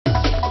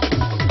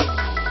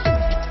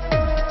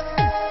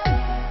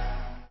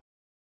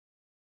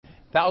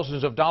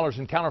Thousands of dollars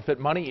in counterfeit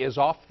money is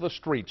off the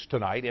streets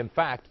tonight. In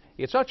fact,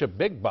 it's such a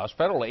big bust,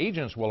 federal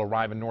agents will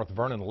arrive in North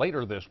Vernon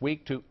later this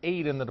week to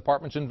aid in the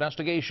department's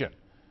investigation.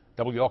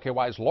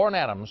 WLKY's Lauren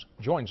Adams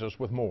joins us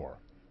with more.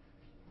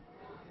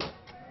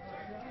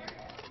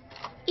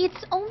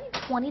 It's only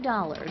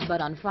 $20, but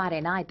on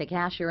Friday night, the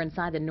cashier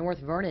inside the North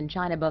Vernon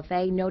China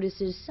Buffet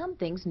notices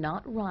something's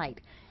not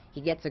right. He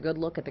gets a good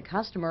look at the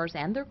customers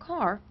and their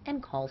car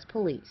and calls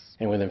police.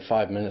 And within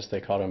 5 minutes, they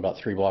caught him about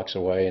 3 blocks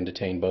away and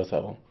detained both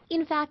of them.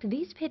 In fact,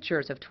 these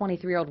pictures of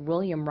 23-year-old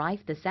William Rife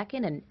II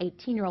and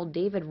 18-year-old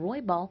David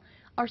Roybal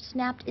are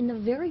snapped in the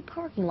very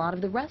parking lot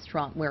of the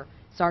restaurant where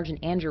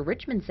Sergeant Andrew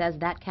Richmond says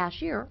that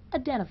cashier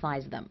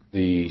identifies them.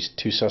 These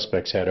two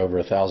suspects had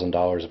over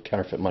 $1,000 of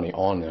counterfeit money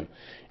on them,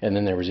 and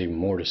then there was even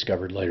more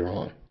discovered later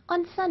on.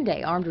 On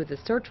Sunday, armed with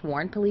a search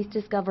warrant, police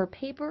discover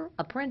paper,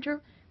 a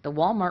printer, the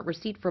Walmart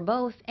receipt for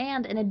both,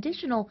 and an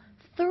additional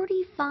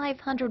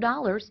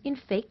 $3,500 in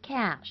fake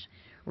cash.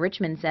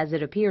 Richmond says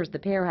it appears the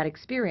pair had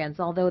experience,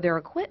 although their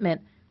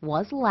equipment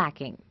was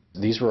lacking.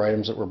 These were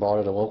items that were bought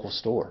at a local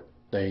store.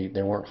 They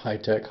weren't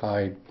high-tech,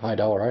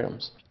 high-dollar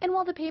items. And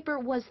while the paper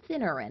was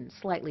thinner and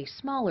slightly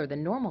smaller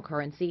than normal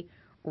currency,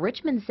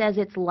 Richmond says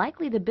it's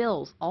likely the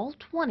bills, all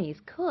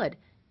 20s, could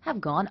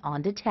have gone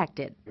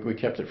undetected. We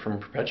kept it from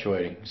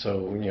perpetuating, so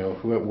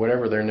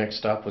whatever their next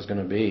stop was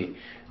going to be,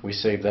 we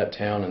saved that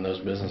town and those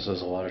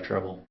businesses a lot of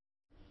trouble.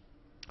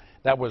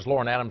 That was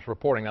Lauren Adams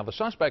reporting. Now, the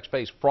suspects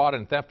face fraud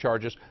and theft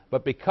charges,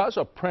 but because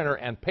a printer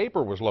and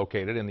paper was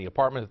located in the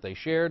apartment that they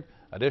shared,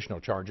 additional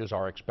charges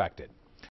are expected.